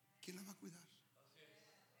 ¿quién la va a cuidar?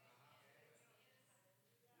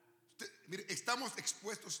 Mire, estamos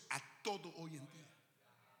expuestos a todo hoy en día.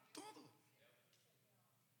 Todo.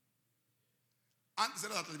 Antes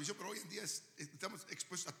era la televisión, pero hoy en día estamos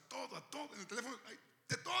expuestos a todo. En el teléfono hay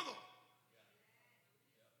de todo.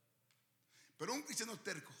 Pero un cristiano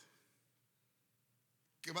terco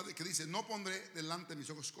que dice, no pondré delante de mis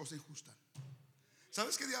ojos cosa injusta.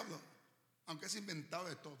 ¿Sabes qué, diablo? Aunque has inventado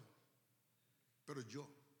de todo, pero yo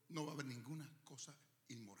no va a haber ninguna cosa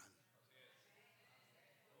inmoral.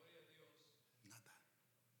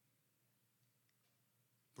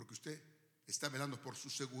 Porque usted está velando por su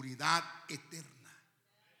seguridad eterna.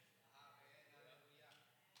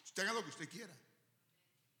 Usted haga lo que usted quiera.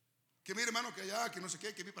 Que mire, hermano, que allá, que no sé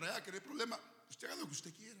qué, que vi para allá, que no hay problema. Usted haga lo que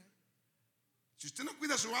usted quiera. Si usted no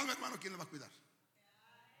cuida su alma, hermano, ¿quién le va a cuidar?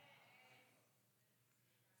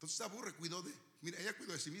 Entonces esa burra mira, ella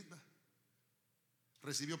cuidó de sí misma.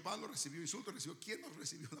 Recibió palo, recibió insulto, ¿quién nos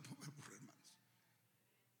recibió? La pobre burra, hermanos.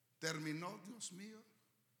 Terminó, Dios mío.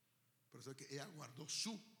 Pero eso es que ella guardó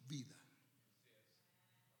su vida.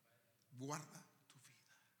 Guarda tu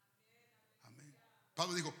vida. Amén.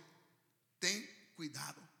 Pablo dijo, ten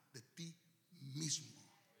cuidado de ti mismo.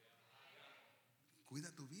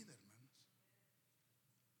 Cuida tu vida, hermanos.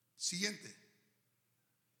 Siguiente.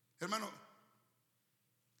 Hermano,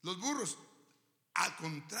 los burros, al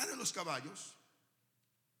contrario de los caballos,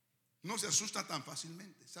 no se asustan tan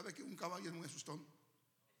fácilmente. ¿Sabe que un caballo es muy asustón?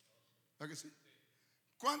 ¿Verdad que sí?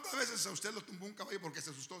 ¿Cuántas veces a usted lo tumbó un caballo porque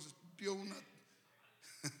se asustó? Se vio una.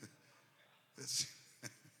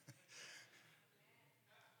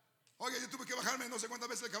 Oye, yo tuve que bajarme no sé cuántas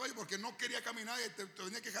veces el caballo porque no quería caminar y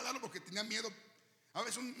tenía que jalarlo porque tenía miedo. A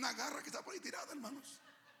veces una garra que está por ahí tirada, hermanos.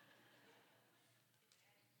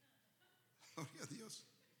 Gloria a Dios.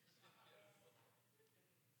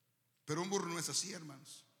 Pero un burro no es así,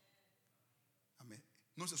 hermanos. Amén.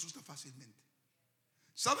 No se asusta fácilmente.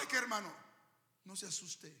 ¿Sabe qué, hermano? No se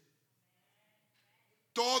asuste.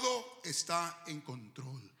 Todo está en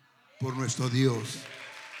control por nuestro Dios.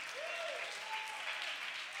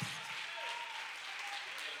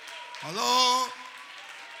 Aló.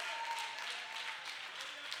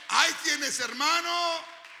 Hay quienes, hermano,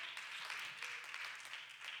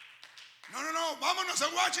 no, vámonos a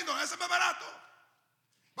Washington, allá está más barato.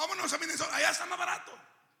 Vámonos a Minnesota, allá está más barato.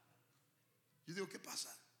 Yo digo, ¿qué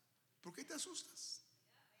pasa? ¿Por qué te asustas?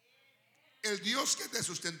 El Dios que te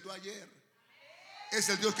sustentó ayer es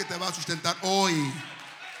el Dios que te va a sustentar hoy.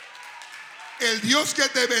 El Dios que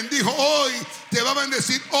te bendijo hoy te va a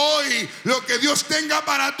bendecir hoy. Lo que Dios tenga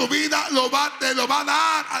para tu vida te lo va a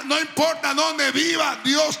dar. No importa dónde viva,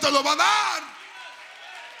 Dios te lo va a dar.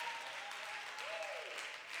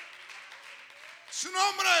 Su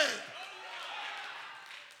nombre.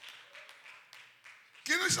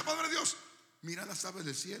 ¿Qué no dice la palabra de Dios? Mira las aves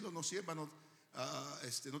del cielo, no siembran,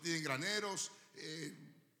 no tienen graneros,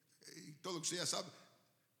 y todo lo que usted ya sabe.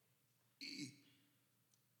 Y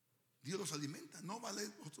Dios los alimenta. No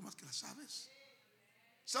vale otro más que las aves.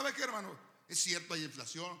 ¿Sabe qué, hermano? Es cierto, hay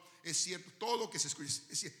inflación, es cierto, todo lo que se escucha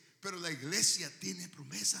es cierto, pero la iglesia tiene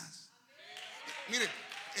promesas. Mire,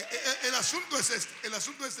 el asunto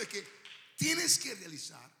es de que tienes que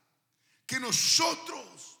realizar que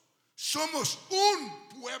nosotros somos un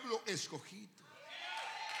pueblo escogido,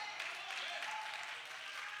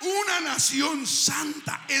 una nación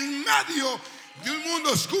santa. En medio de un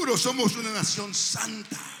mundo oscuro somos una nación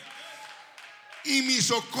santa. Y mi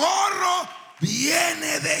socorro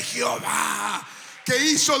viene de Jehová, que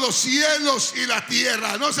hizo los cielos y la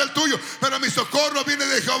tierra. No es el tuyo, pero mi socorro viene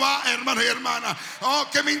de Jehová, hermano y hermana. Oh,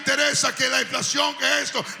 que me interesa que la inflación, que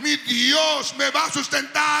esto, mi Dios me va a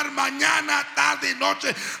sustentar mañana, tarde y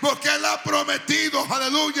noche, porque Él ha prometido,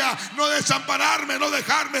 aleluya, no desampararme, no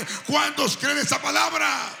dejarme. ¿Cuántos creen esa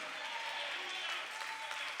palabra?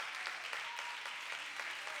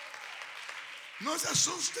 No se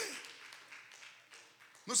asuste.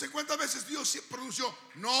 No sé cuántas veces Dios pronunció: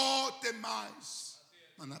 no temáis,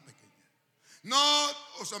 maná pequeña, no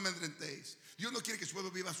os amedrentéis. Dios no quiere que su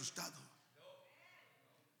pueblo viva asustado.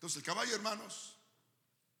 Entonces el caballo, hermanos,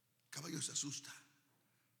 el caballo se asusta.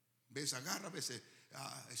 Ve esa garra, ve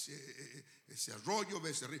ese arroyo,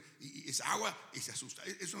 ve ese río, y esa agua, y se asusta.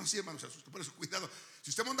 Eso no así, hermanos, se asusta. Por eso, cuidado.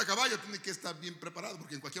 Si usted monta a caballo, tiene que estar bien preparado,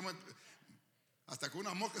 porque en cualquier momento, hasta con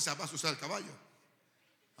una mosca se va a asustar el caballo.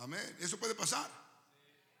 Amén. Eso puede pasar.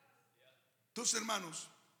 Entonces, hermanos,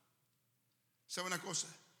 ¿sabe una cosa?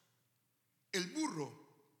 El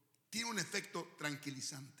burro tiene un efecto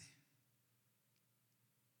tranquilizante.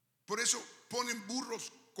 Por eso ponen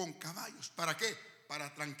burros con caballos. ¿Para qué?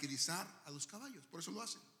 Para tranquilizar a los caballos. Por eso lo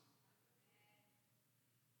hacen.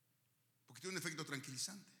 Porque tiene un efecto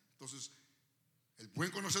tranquilizante. Entonces, el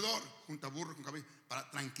buen conocedor junta burros con caballos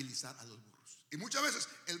para tranquilizar a los burros. Y muchas veces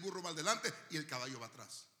el burro va adelante y el caballo va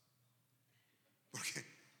atrás.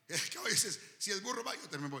 Porque el caballo dice: si el burro va, yo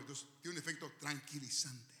también voy. Entonces tiene un efecto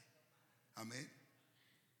tranquilizante. Amén.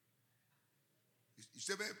 Y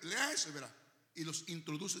usted lea eso y verá. Y los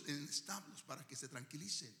introduce en establos para que se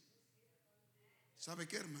tranquilicen. ¿Sabe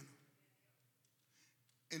qué, hermano?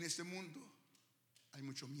 En este mundo hay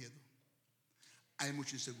mucho miedo, hay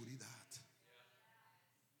mucha inseguridad.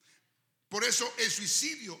 Por eso el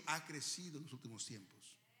suicidio ha crecido en los últimos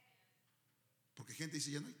tiempos. Porque gente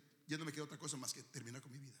dice: ya no me queda otra cosa más que terminar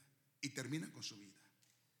con mi vida. Y terminan con su vida.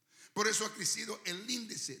 Por eso ha crecido el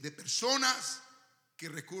índice de personas que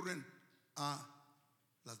recurren a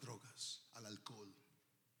las drogas, al alcohol.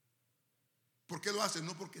 ¿Por qué lo hacen?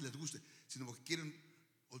 No porque les guste, sino porque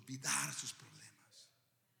quieren olvidar sus problemas.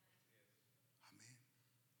 Amén.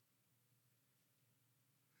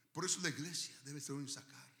 Por eso la iglesia debe ser un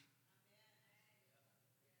sacar.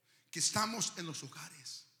 Que estamos en los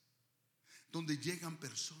hogares donde llegan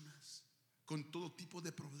personas con todo tipo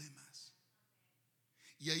de problemas.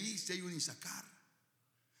 Y ahí, si hay un Isaacar,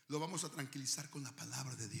 lo vamos a tranquilizar con la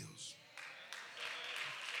palabra de Dios.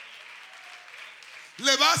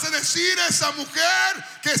 Le vas a decir a esa mujer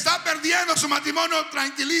que está perdiendo su matrimonio: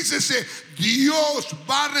 tranquilícese, Dios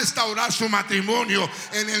va a restaurar su matrimonio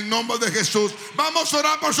en el nombre de Jesús. Vamos a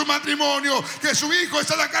orar por su matrimonio. Que su hijo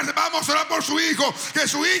está en la cárcel, vamos a orar por su hijo. Que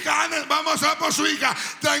su hija, vamos a orar por su hija.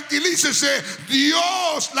 Tranquilícese,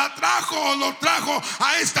 Dios la trajo o lo trajo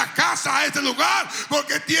a esta casa, a este lugar,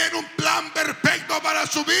 porque tiene un plan perfecto para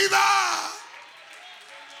su vida.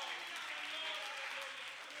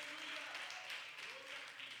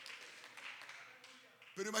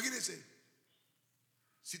 Pero imagínense,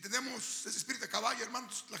 si tenemos ese espíritu de caballo,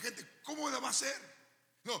 hermanos, la gente, ¿cómo la va a hacer?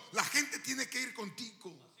 No, la gente tiene que ir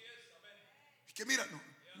contigo. Es que mira,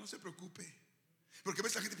 no se preocupe. Porque a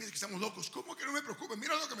veces la gente piensa que estamos locos. ¿Cómo que no me preocupe?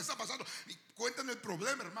 Mira lo que me está pasando. Y cuentan el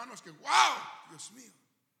problema, hermanos, que wow, Dios mío.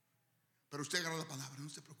 Pero usted agarra la palabra, no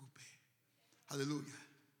se preocupe. Aleluya.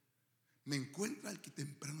 Me encuentra el que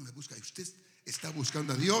temprano me busca. Y usted está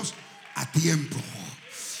buscando a Dios a tiempo.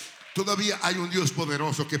 Todavía hay un Dios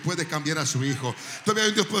poderoso que puede cambiar a su hijo. Todavía hay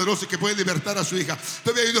un Dios poderoso que puede libertar a su hija.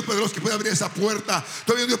 Todavía hay un Dios poderoso que puede abrir esa puerta.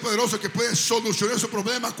 Todavía hay un Dios poderoso que puede solucionar su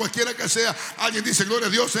problema, cualquiera que sea. Alguien dice gloria a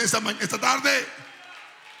Dios en esta tarde.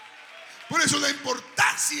 Por eso la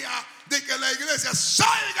importancia de que la iglesia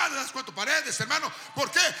salga de las cuatro paredes, hermano. ¿Por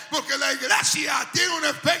qué? Porque la iglesia tiene un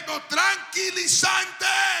efecto tranquilizante.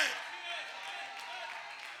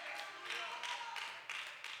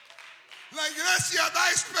 La iglesia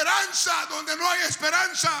da esperanza donde no hay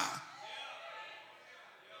esperanza.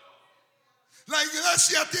 La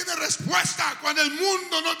iglesia tiene respuesta cuando el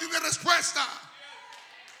mundo no tiene respuesta.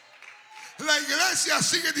 La iglesia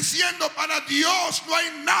sigue diciendo: para Dios no hay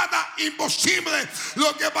nada imposible.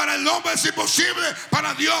 Lo que para el hombre es imposible,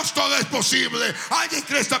 para Dios todo es posible. ¿Alguien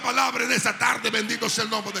cree esta palabra en esta tarde? Bendito sea el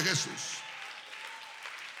nombre de Jesús.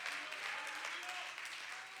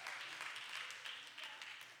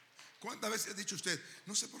 ¿Cuántas veces ha dicho usted: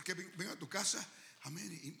 no sé por qué vengo a tu casa,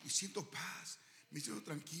 amén, y siento paz, me siento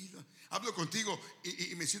tranquilo? Hablo contigo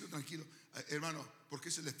y me siento tranquilo, hermano, porque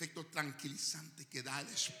es el efecto tranquilizante que da el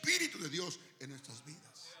Espíritu de Dios en nuestras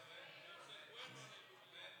vidas. Amén.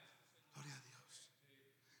 Gloria a Dios.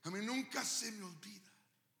 A mí nunca se me olvida,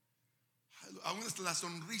 aún hasta la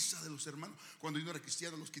sonrisa de los hermanos. Cuando yo no era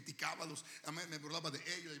cristiano, los criticaba, amén, me burlaba de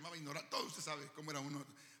ellos, los llamaba ignorante. Todo usted sabe cómo era uno,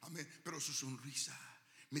 amén. Pero su sonrisa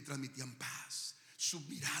me transmitían paz, su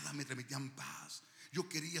mirada me transmitían paz. Yo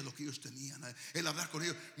quería lo que ellos tenían. El hablar con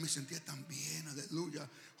ellos me sentía tan bien, aleluya.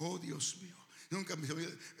 Oh, Dios mío, nunca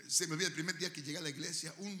se me olvida el primer día que llegué a la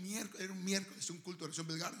iglesia. Era un miércoles, un culto de oración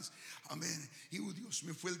Belgardes, amén. Y oh, Dios,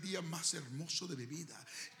 me fue el día más hermoso de mi vida.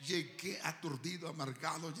 Llegué aturdido,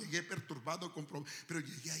 amargado, llegué perturbado, pero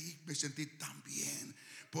llegué ahí, me sentí tan bien.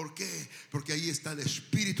 ¿Por qué? Porque ahí está el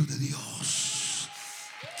Espíritu de Dios,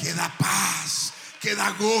 que da paz, que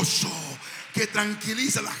da gozo, que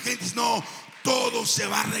tranquiliza a la gente. No, todo se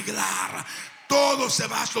va a arreglar, todo se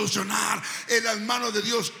va a solucionar en las manos de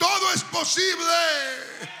Dios. Todo es posible.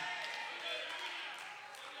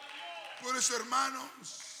 Por eso,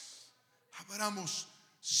 hermanos, abramos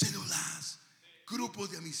células,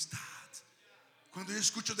 grupos de amistad. Cuando yo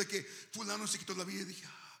escucho de que fulano se quitó la vida, dije: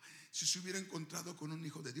 si se hubiera encontrado con un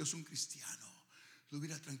hijo de Dios, un cristiano, lo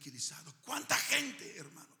hubiera tranquilizado. ¿Cuánta gente,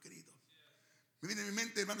 hermano querido? Me viene a mi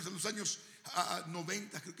mente, hermanos, en los años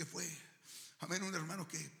 90 creo que fue, amén, un hermano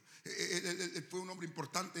que él fue un hombre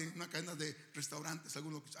importante en una cadena de restaurantes.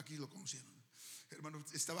 Algunos aquí lo conocieron. Hermano,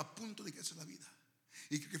 estaba a punto de quitarse la vida.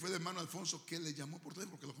 Y creo que fue el hermano Alfonso que le llamó por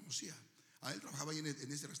teléfono, porque lo conocía. A él trabajaba ahí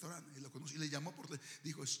en ese restaurante, y lo conocí, y le llamó por teléfono.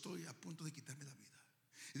 Dijo: estoy a punto de quitarme la vida.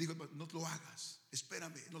 Y dijo: no lo hagas,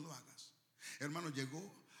 espérame, no lo hagas. Hermano,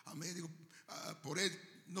 llegó, amén, digo, por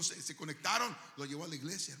él, no sé, se conectaron, lo llevó a la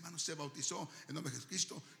iglesia, hermano, se bautizó en nombre de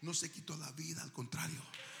Jesucristo. No se quitó la vida, al contrario,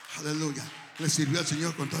 aleluya, le sirvió al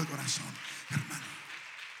Señor con todo el corazón, hermano.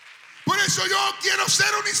 Por eso yo quiero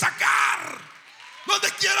ser un Isaacar.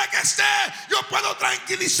 Donde quiera que esté, yo puedo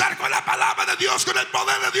tranquilizar con la palabra de Dios, con el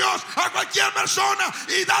poder de Dios, a cualquier persona,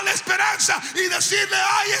 y darle esperanza y decirle: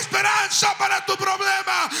 hay esperanza para tu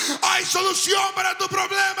problema, hay solución para tu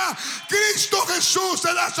problema. Cristo Jesús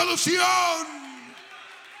es la solución.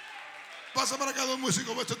 Pasa para acá, don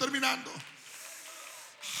músico, estoy terminando.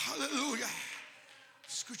 Aleluya.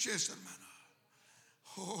 Escuche eso, hermano.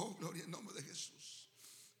 Oh, gloria en nombre de Jesús.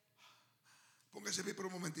 Póngase bien por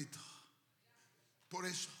un momentito. Por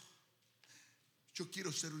eso yo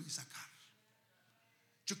quiero ser un Isaacar.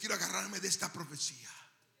 Yo quiero agarrarme de esta profecía.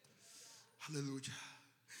 Aleluya.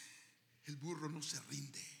 El burro no se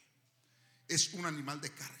rinde. Es un animal de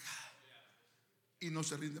carga. Y no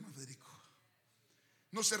se rinde, Federico.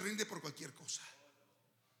 No se rinde por cualquier cosa.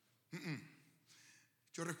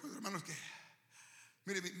 Yo recuerdo, hermanos, que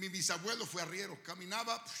mire, mi bisabuelo fue arriero.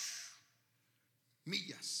 Caminaba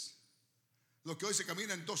millas. Lo que hoy se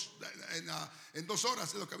camina en 2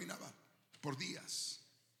 horas, él lo caminaba por días.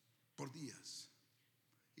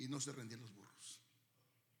 Y no se rendían los burros.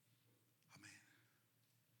 Amén.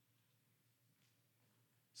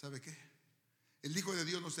 ¿Sabe qué? El Hijo de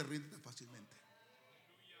Dios no se rinde tan fácilmente.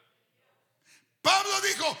 Pablo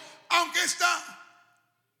dijo: aunque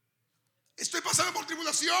estoy pasando por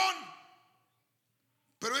tribulación,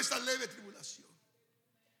 pero esta leve tribulación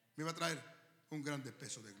me va a traer un grande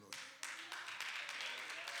peso de gloria.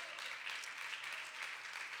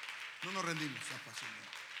 No nos rendimos tan fácilmente.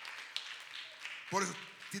 Por eso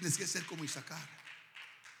tienes que ser como Isaacar.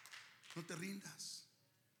 No te rindas.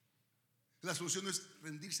 La solución no es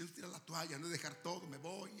rendirse, no es tirar la toalla, no es dejar todo, me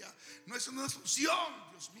voy ya. No, eso no es solución,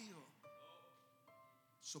 Dios mío.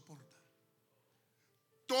 Soporta.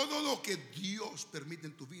 Todo lo que Dios permite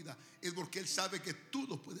en tu vida es porque Él sabe que tú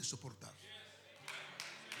lo puedes soportar.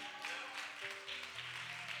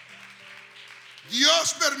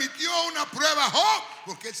 Dios permitió una prueba a Job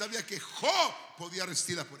porque Él sabía que Job podía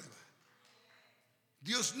resistir la prueba.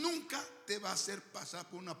 Dios nunca te va a hacer pasar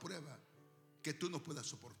por una prueba que tú no puedas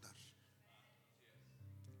soportar.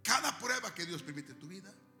 Cada prueba que Dios permite en tu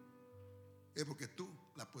vida es porque tú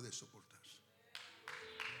la puedes soportar.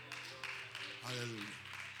 Aleluya.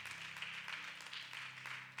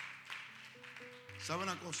 ¿Sabe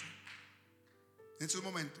una cosa? En estos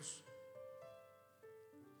momentos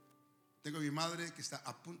tengo a mi madre que está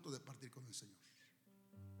a punto de partir con el Señor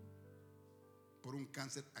por un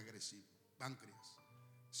cáncer agresivo, páncreas,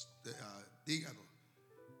 hígado,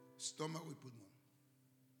 estómago y pulmón.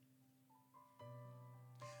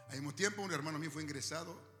 Al mismo tiempo, un hermano mío fue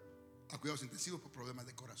ingresado a cuidados intensivos por problemas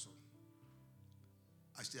de corazón.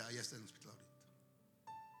 Allá está en el hospital ahorita.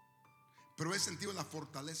 Pero he sentido la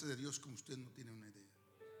fortaleza de Dios como usted no tiene una idea.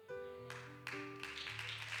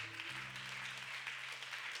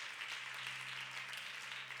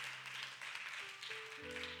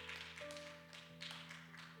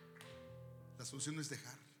 La solución no es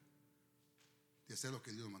dejar de hacer lo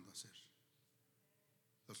que Dios mandó a hacer.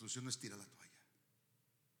 La solución no es tirar la toalla.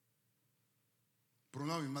 Por un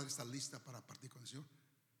lado, mi madre está lista para partir con el Señor.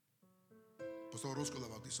 Pastor Orozco la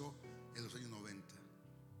bautizó en los años 90.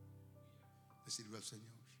 Le sirvió al Señor.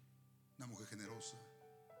 Una mujer generosa,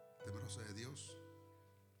 temerosa de Dios.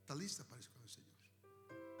 Está lista para ir con el Señor.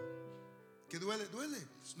 Que duele, duele.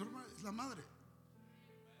 Es normal, es la madre.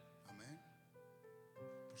 Amén.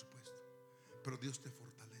 Por supuesto. Pero Dios te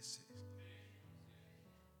fortalece.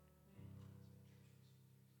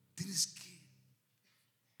 Tienes que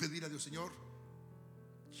pedir a Dios: Señor,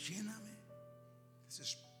 lléname de ese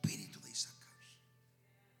espíritu de Isaacar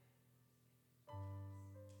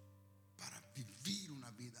para vivir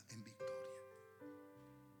una vida en victoria.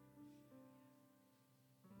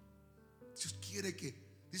 Dios quiere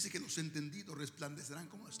que, dice que los entendidos resplandecerán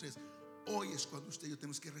como estrellas. Hoy es cuando usted y yo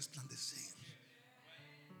tenemos que resplandecer.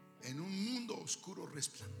 En un mundo oscuro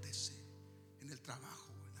resplandece. En el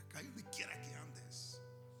trabajo, en la calle, donde quiera que andes.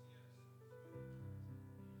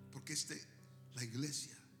 Porque la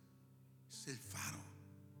iglesia es el faro,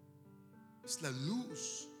 es la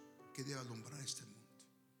luz que debe alumbrar este mundo.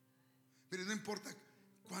 Pero no importa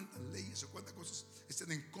cuántas leyes o cuántas cosas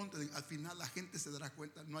estén en contra de, al final la gente se dará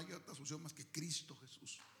cuenta: no hay otra solución más que Cristo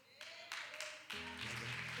Jesús.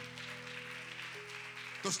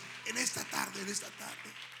 Entonces, en esta tarde,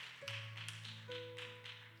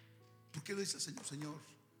 ¿por qué le dice al Señor: Señor,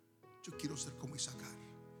 yo quiero ser como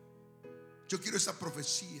Isaacar? Yo quiero esa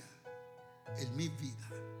profecía en mi vida.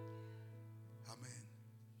 Amén.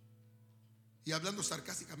 Y hablando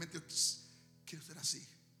sarcásticamente, yo quiero ser así.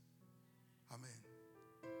 Amén.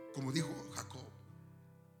 Como dijo Jacob: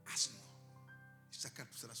 hazlo, Isaacar,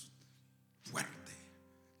 tú serás fuerte.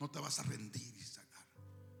 No te vas a rendir, Isaacar.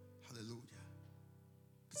 Aleluya.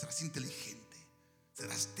 Serás inteligente,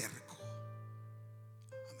 serás terco.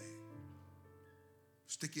 Amén.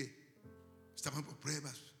 Usted que está pasando por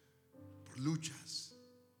pruebas, por luchas,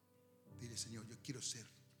 dile: Señor, yo quiero ser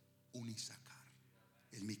un Isaacar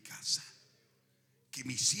en mi casa. Que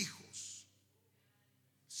mis hijos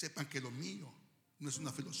sepan que lo mío no es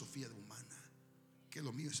una filosofía humana, que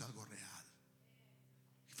lo mío es algo real.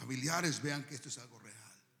 Y familiares vean que esto es algo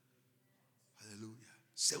real. Aleluya.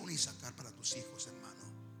 Sé un Isaacar para tus hijos,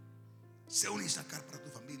 hermano. Sé un Isaacar para tu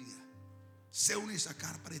familia. Sé un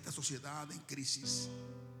Isaacar para esta sociedad en crisis.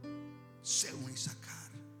 Sé un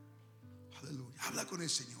Isaacar. Aleluya. Habla con el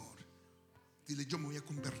Señor. Dile: yo me voy a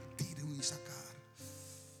convertir en un Isaacar.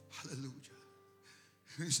 Aleluya.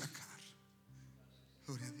 Un Isaacar.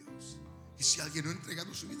 Gloria a Dios. Y si alguien no ha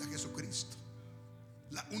entregado su vida a Jesucristo,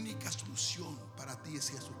 la única solución para ti es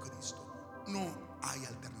Jesucristo. No hay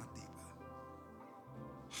alternativa.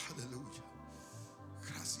 Aleluya.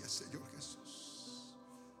 Gracias, Señor Jesús.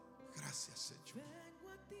 Gracias, Señor.